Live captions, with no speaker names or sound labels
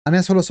And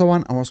yes, hello,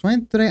 someone. I'm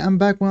Osman. Today I'm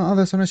back with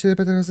other Sonoshide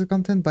Better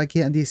content by K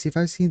and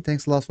DC5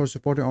 Thanks a lot for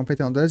supporting on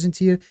Patreon on the Legend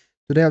tier.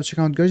 Today I'll check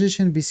out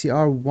Graduation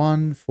VCR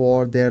 1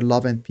 for their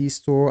Love and Peace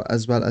tour,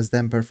 as well as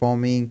them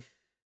performing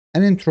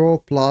an intro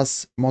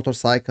plus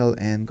Motorcycle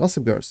and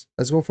Gossip Girls.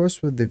 Let's go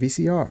first with the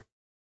VCR.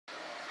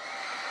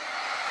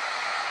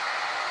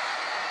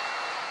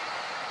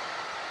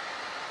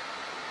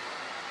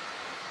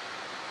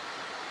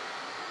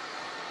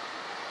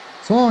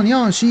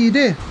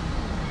 Sonoshide!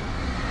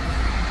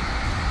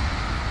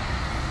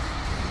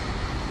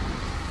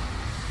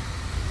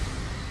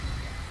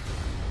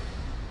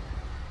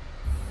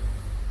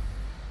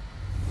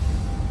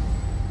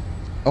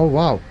 Oh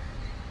wow.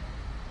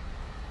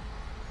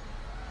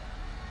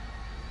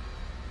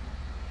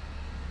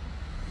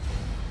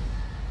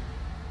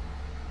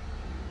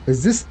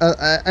 Is this,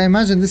 I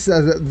imagine this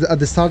is at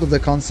the start of the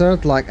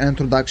concert, like an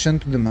introduction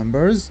to the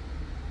members.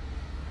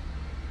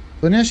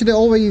 Sonoshide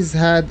always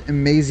had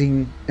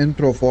amazing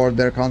intro for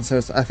their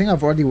concerts. I think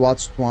I've already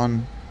watched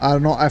one. I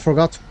don't know, I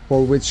forgot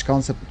for which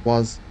concert it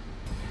was.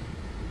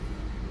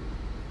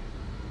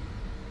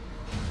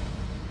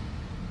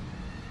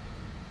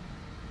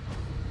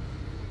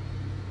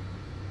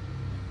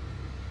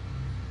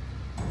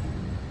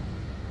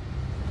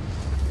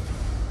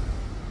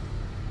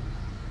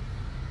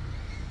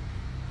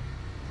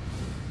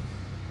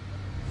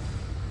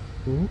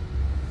 Ooh.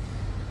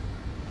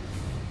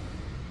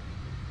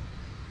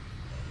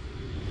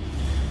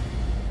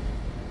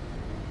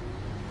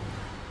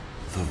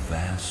 The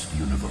vast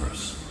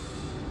universe.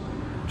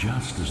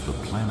 Just as the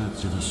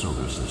planets in a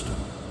solar system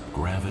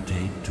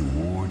gravitate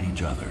toward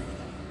each other,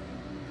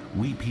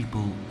 we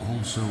people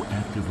also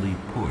actively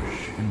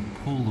push and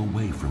pull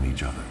away from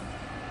each other,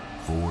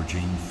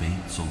 forging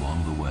fates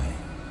along the way.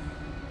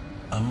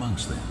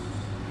 Amongst them,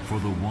 for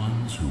the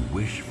ones who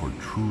wish for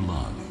true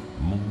love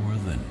more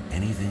than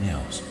anything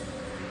else,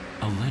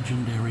 a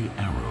legendary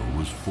arrow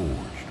was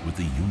forged with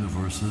the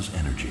universe's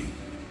energy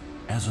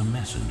as a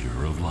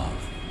messenger of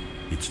love.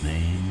 Its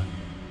name,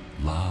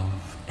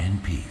 Love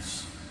and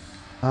Peace.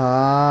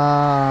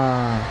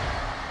 Ah.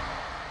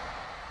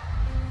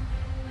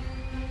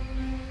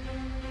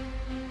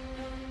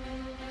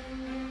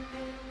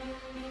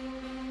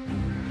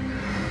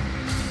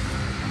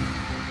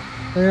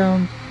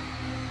 Damn.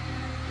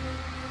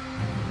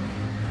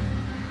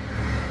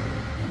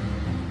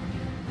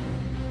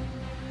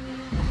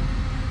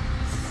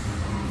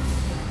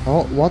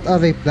 Oh, what are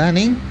they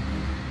planning?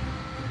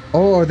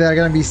 Oh, they're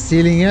gonna be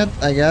stealing it,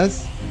 I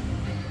guess.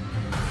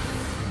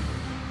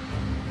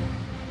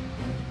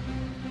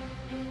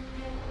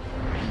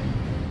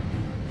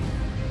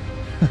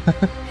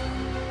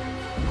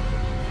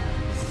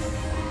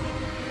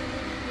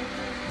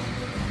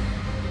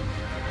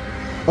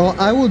 Oh,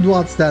 I would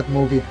watch that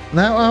movie.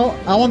 Now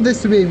I want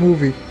this to be a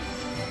movie.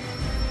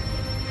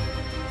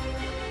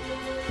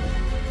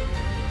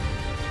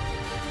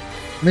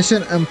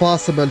 Mission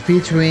Impossible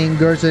featuring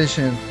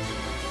Graduation.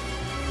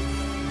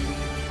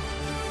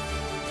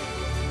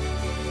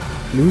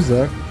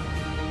 Loser.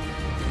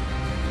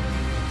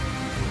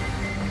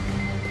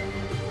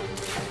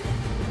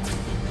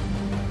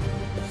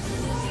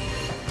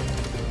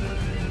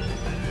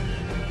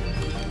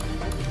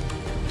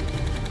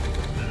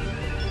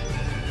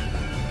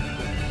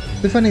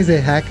 Tiffany is a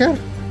hacker?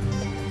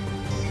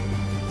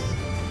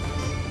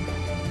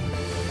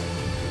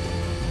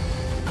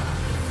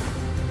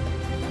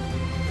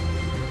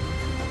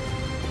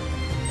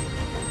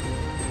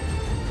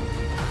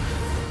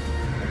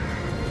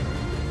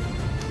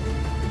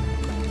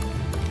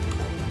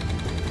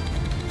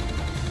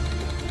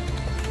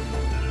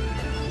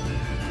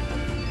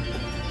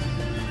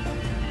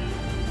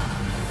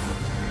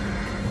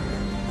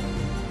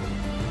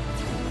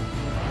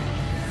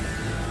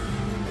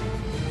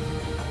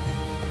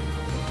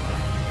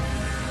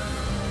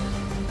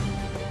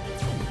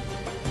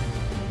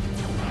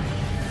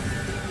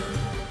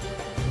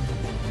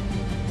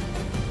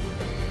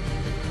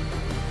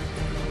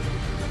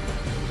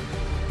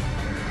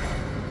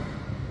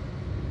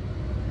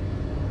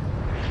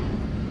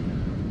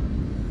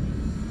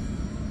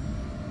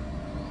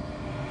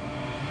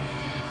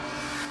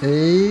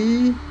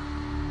 Hey.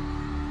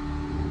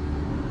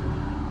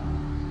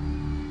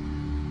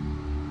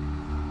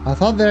 I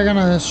thought they're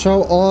gonna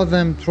show all of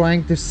them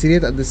trying to see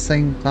it at the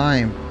same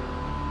time.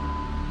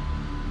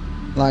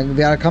 Like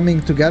they are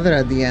coming together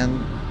at the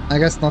end. I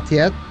guess not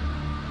yet.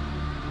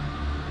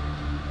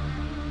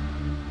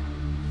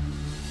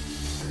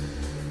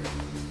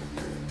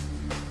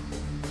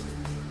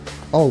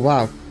 Oh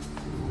wow.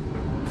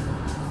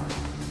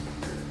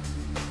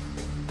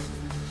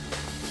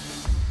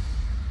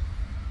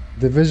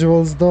 The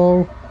visuals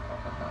though.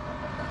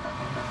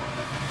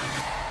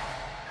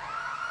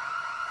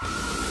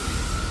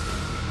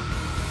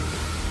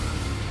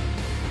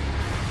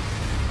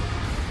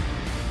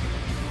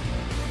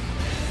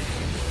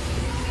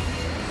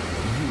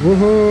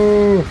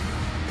 Woohoo!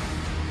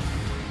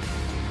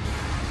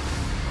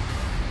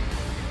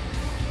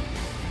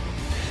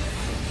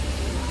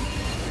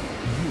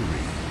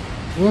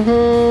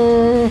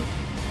 Woohoo!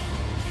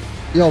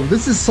 Yo,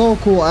 this is so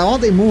cool. I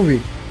want a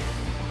movie.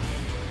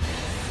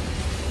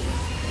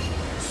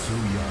 So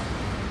young,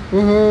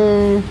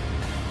 Woohoo!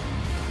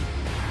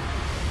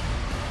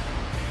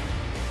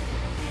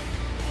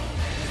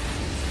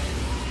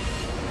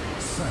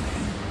 sunny,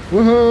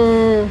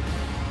 Woohoo!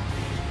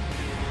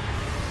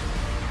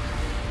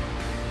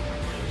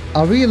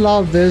 I really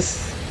love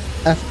this.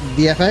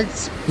 The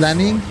effects,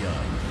 planning. so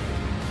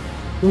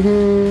young,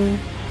 Woohoo!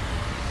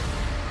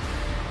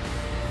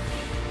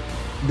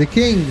 The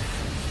king.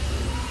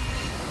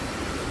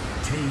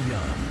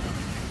 Tae-young,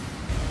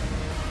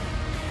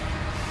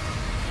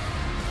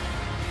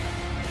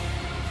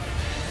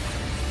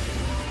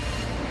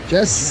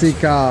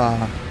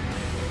 Jessica.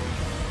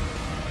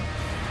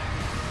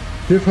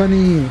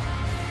 Tiffany.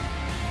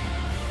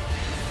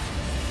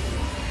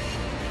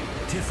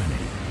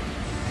 Tiffany,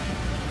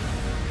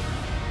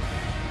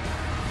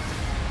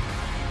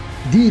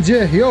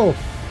 DJ, yo.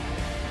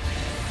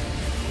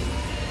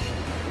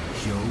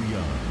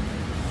 Hyo-young,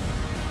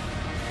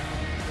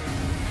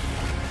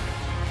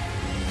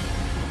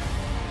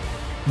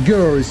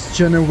 Girls'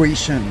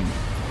 Generation.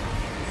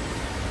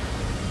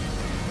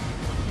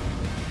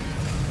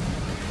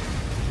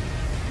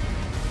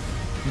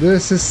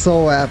 This is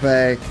so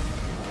epic.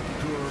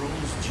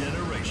 Girls'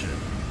 Generation,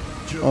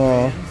 Japan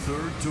Oh.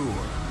 Third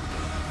Tour,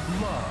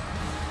 Love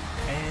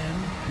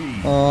and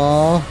Peace.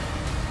 Oh.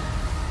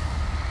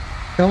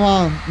 Come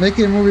on, make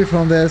a movie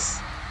from this.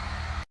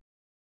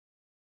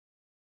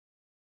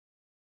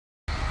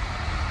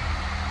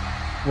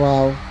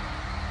 Wow.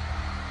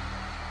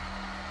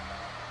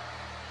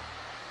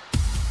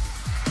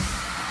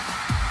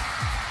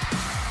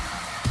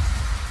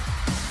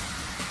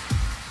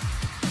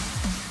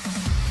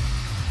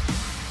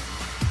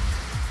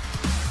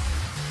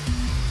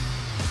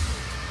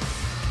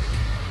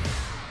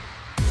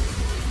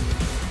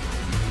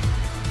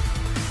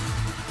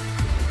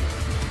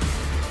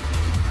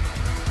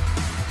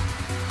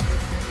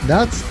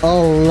 That's a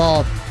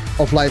lot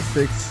of light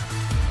sticks.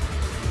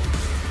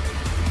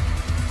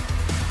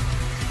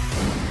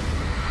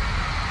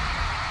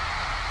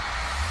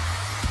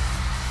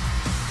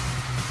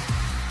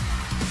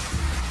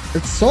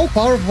 It's so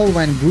powerful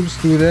when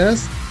groups do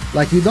this.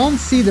 Like, you don't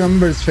see the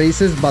members'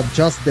 faces, but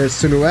just their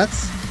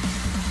silhouettes.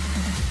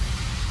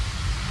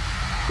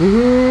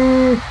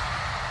 Woohoo!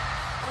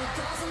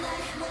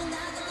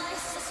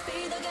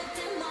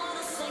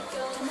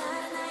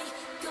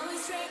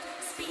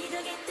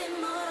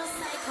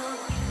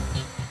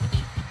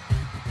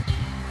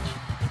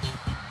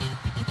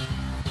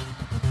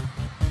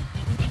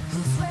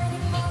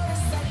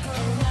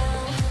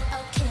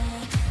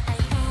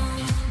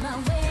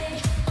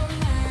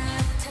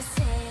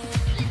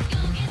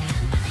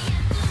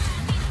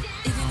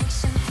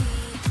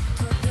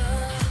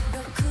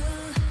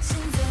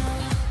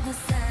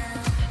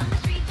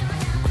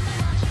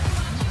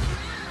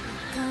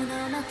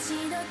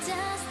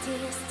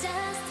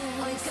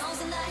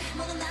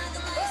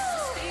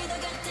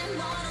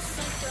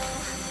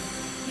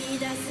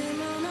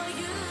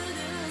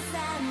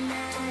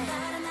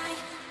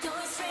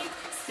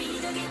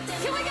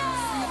 Here we go!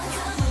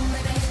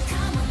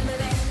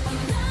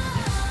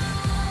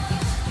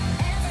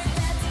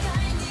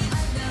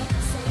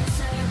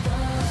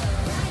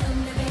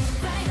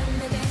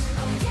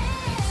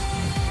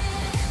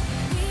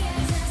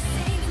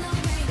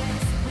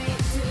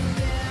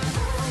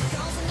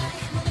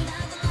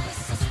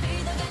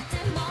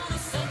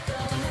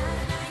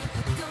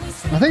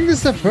 I think this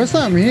is the first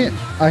time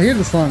I hear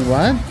the song,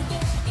 right?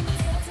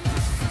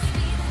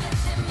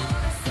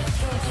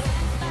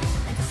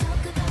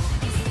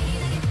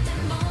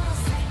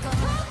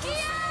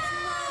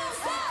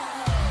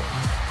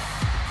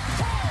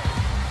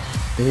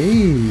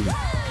 Hey.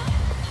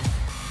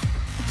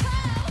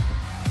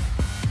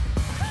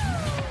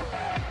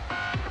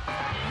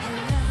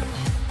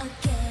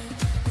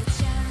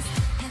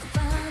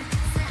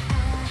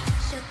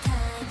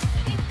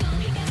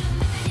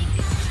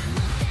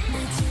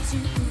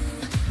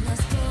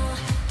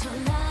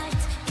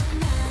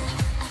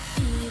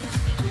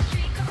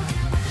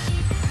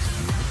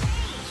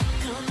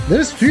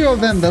 There's few of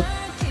them that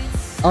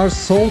are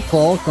so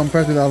tall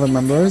compared to the other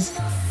members.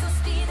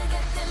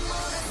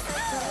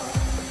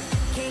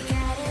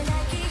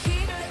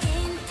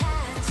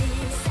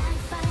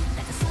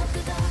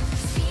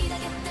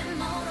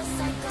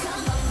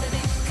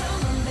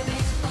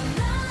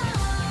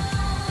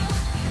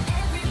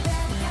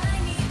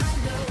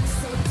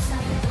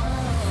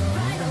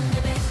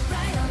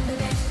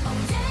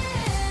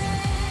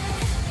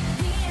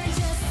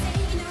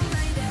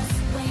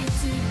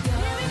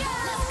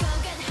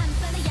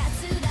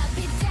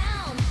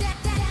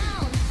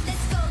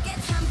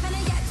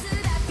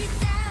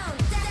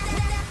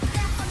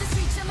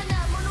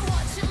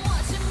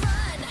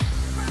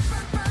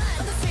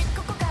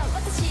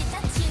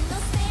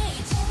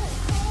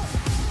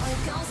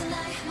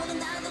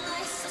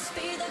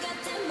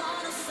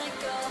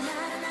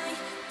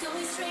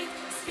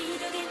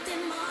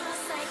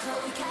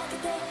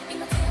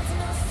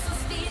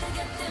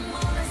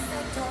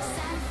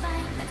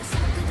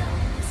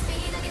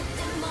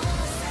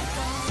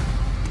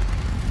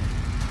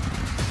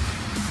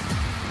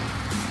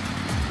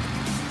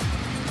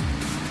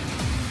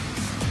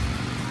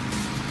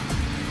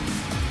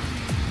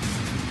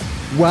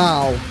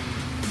 Wow.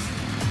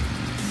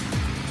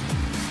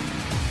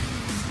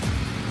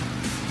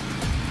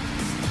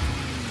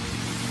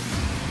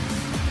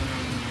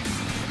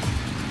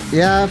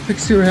 Yeah,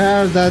 fix your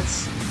hair.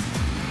 That's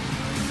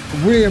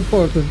really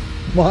important.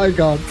 My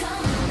God.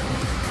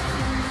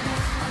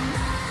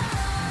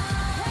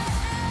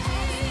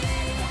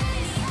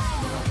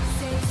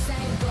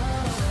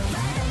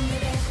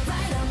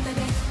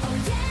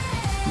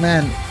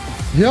 Man,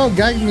 yo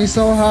gagged me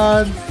so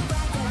hard.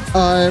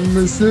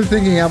 I'm still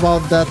thinking about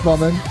that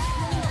moment.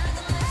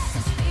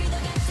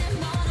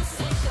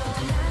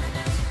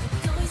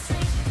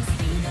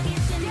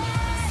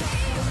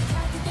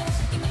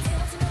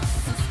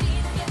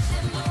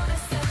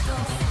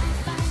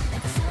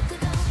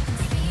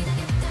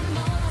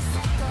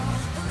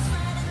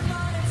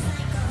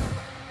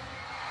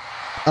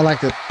 I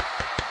liked it.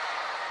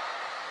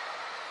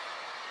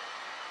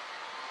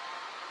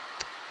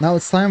 Now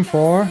it's time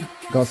for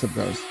Gossip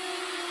Girls.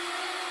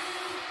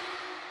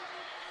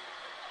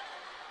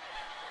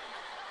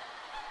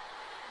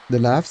 The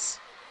laughs.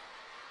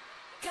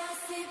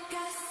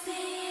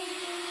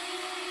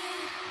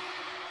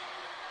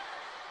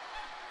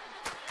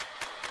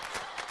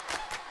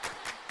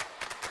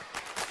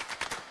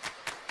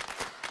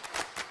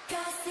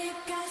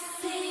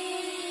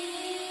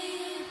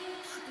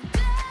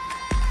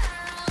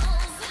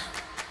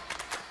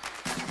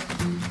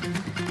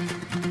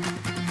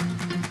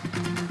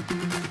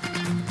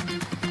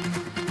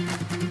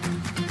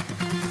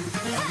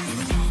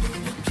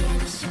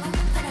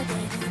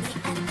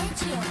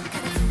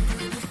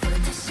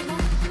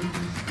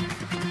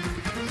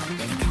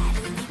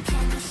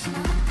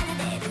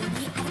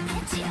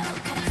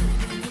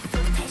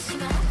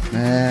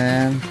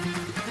 Man,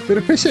 with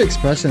a facial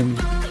expression.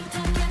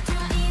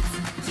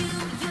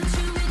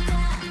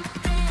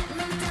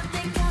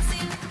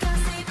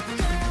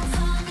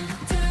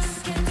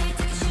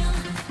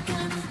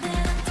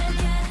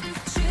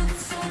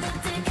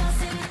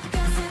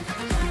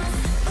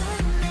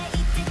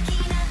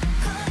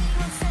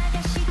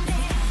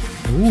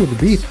 Ooh, the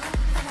beat.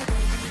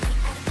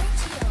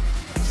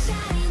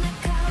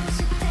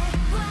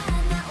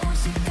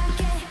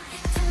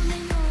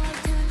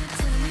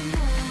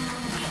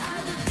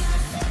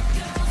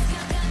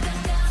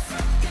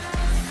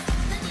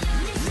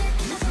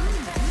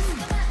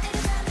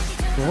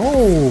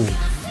 Oh.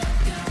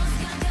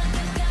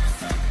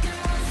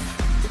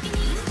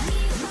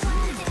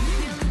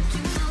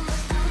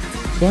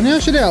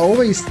 Sonya are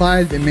always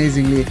styled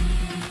amazingly.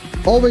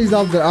 Always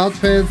love their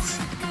outfits,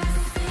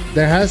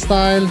 their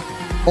hairstyle,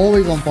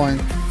 always on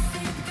point.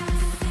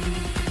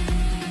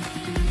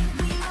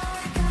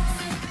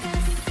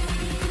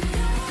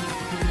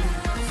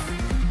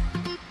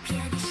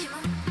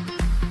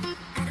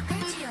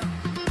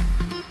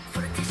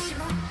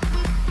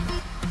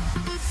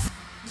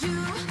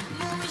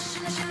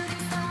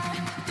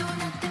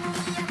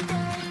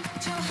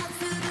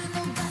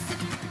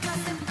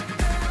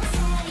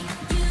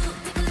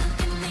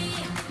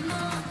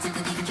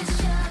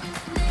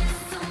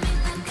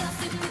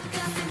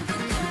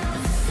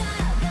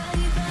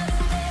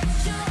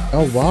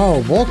 Oh wow,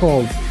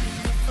 vocals.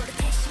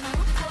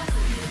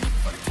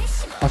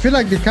 I feel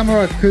like the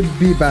camera could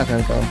be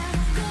better though.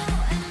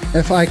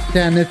 If I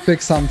can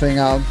nitpick something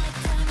out.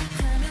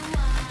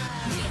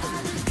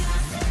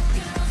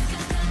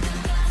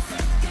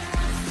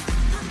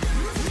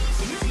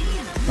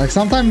 Like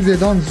sometimes they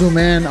don't zoom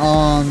in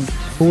on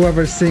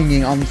whoever's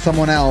singing, on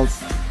someone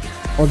else.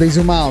 Or they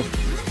zoom out.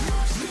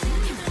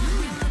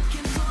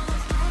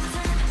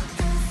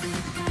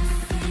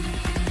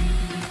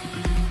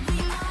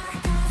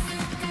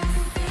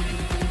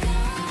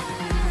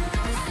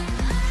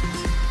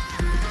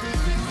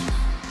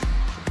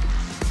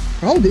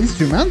 Oh, the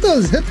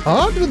instrumentals hit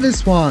hard with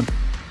this one.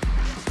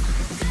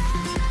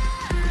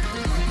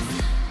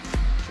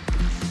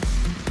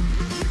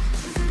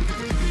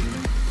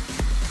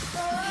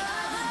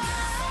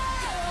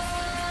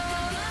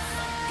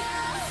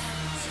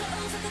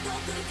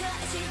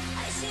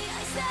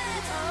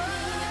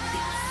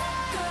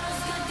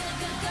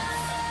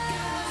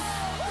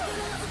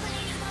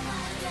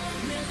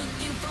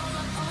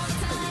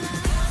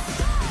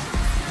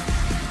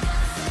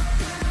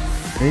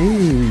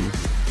 Hey.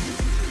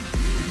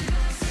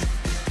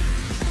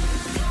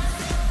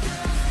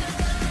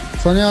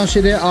 Sonya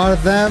are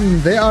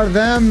them. They are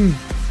them.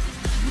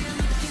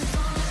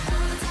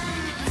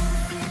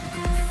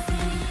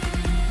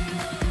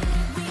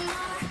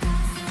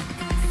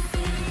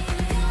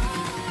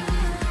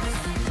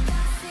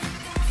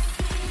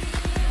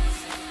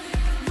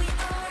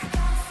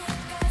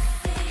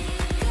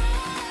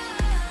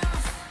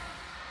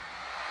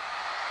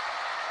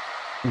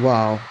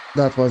 Wow,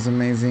 that was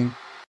amazing.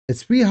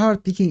 It's really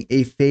hard picking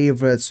a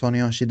favorite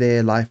Sonya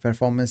live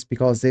performance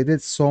because they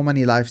did so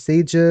many live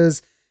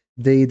stages.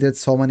 They did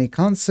so many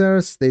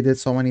concerts, they did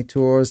so many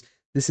tours.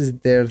 This is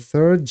their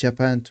third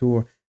Japan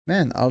tour.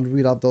 Man, I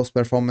really love those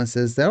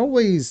performances. They're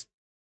always,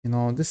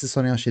 this is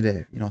Sonya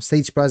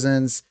stage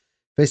presence,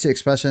 facial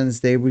expressions,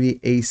 they really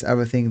ace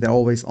everything. They're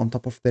always on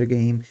top of their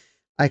game.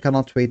 I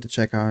cannot wait to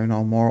check out,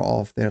 more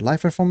of their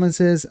live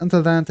performances.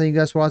 Until then, thank you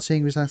guys for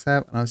watching.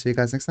 And I'll see you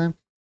guys next time.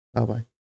 Bye bye.